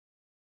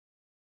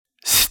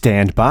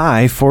Stand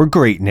by for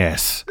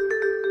greatness.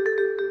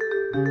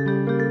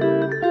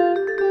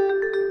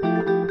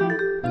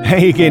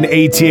 Hey again,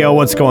 ATL,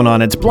 what's going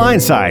on? It's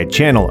Blindside,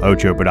 Channel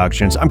Ocho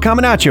Productions. I'm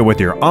coming at you with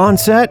your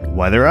on-set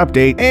weather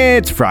update.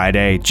 It's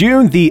Friday,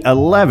 June the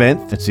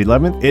 11th. It's the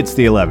 11th? It's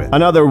the 11th.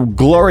 Another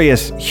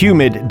glorious,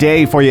 humid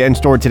day for you in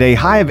store today.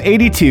 High of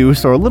 82,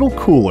 so a little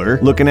cooler.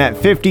 Looking at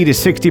 50 to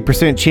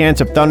 60%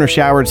 chance of thunder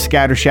showers,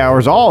 scatter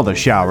showers, all the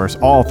showers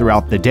all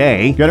throughout the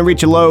day. Gonna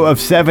reach a low of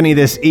 70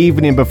 this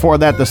evening. Before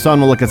that, the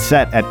sun will look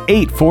set at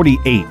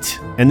 8:48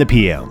 in the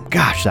PM.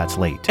 Gosh, that's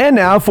late. And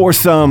now for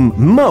some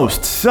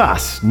most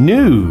sus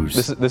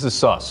news. This is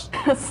sus.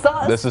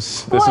 Sus? This is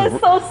so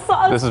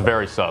sus? This is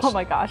very sus. Oh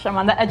my gosh, I'm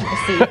on the edge of the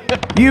seat.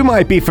 You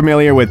might be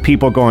familiar with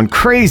people going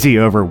crazy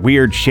over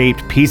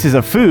weird-shaped pieces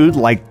of food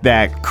like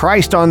that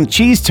Christ on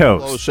cheese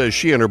toast. Lowe says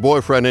she and her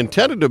boyfriend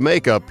intended to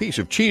make a piece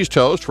of cheese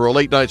toast for a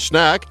late-night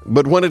snack,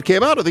 but when it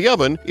came out of the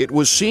oven, it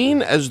was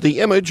seen as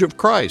the image of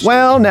Christ.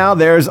 Well, now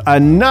there's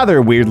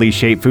another weirdly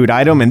shaped food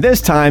item, and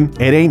this time,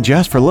 it ain't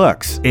just for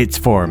looks. It's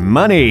for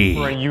money.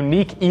 For a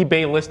unique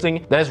eBay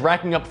listing that is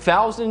racking up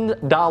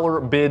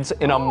 $1,000 bids,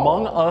 an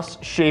Among Us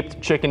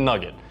shaped chicken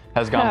nugget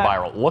has gone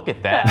viral. Look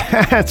at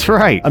that. That's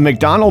right. A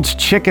McDonald's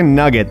chicken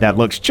nugget that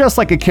looks just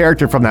like a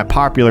character from that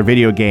popular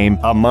video game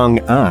Among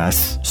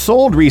Us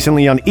sold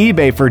recently on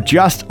eBay for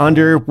just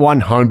under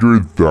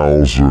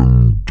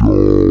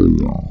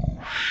 $100,000.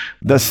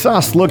 The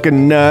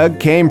sus-looking nug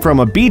came from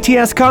a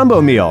BTS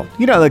combo meal.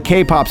 You know, the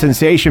K-pop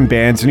sensation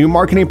band's new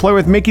marketing ploy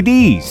with Mickey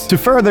D's to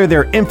further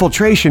their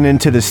infiltration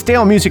into the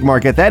stale music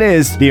market that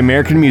is the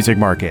American music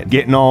market.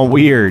 Getting all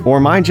weird. Or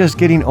am I just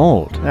getting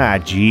old? Ah,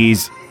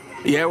 geez.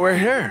 Yeah, we're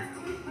here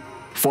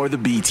for the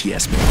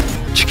BTS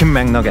Chicken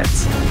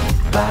McNuggets.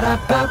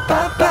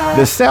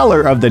 The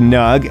seller of the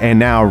nug, and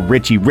now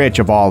Richie Rich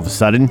of all of a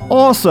sudden,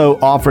 also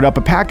offered up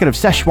a packet of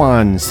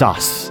Szechuan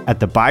sauce at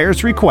the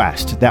buyer's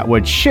request that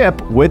would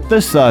ship with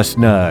the sus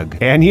nug.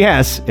 And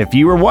yes, if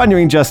you were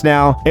wondering just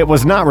now, it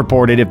was not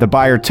reported if the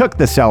buyer took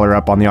the seller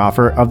up on the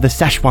offer of the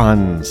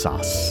Szechuan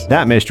sauce.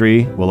 That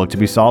mystery will look to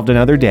be solved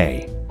another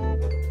day.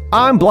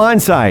 I'm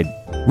Blindside.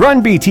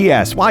 Run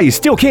BTS while you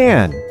still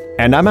can.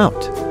 And I'm out.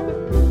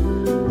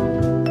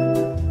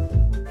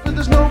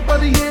 There's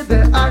nobody here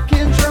that I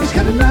can trust.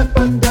 Got a knife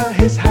under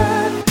his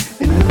hat.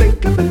 In the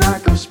blink of an eye,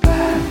 go splash.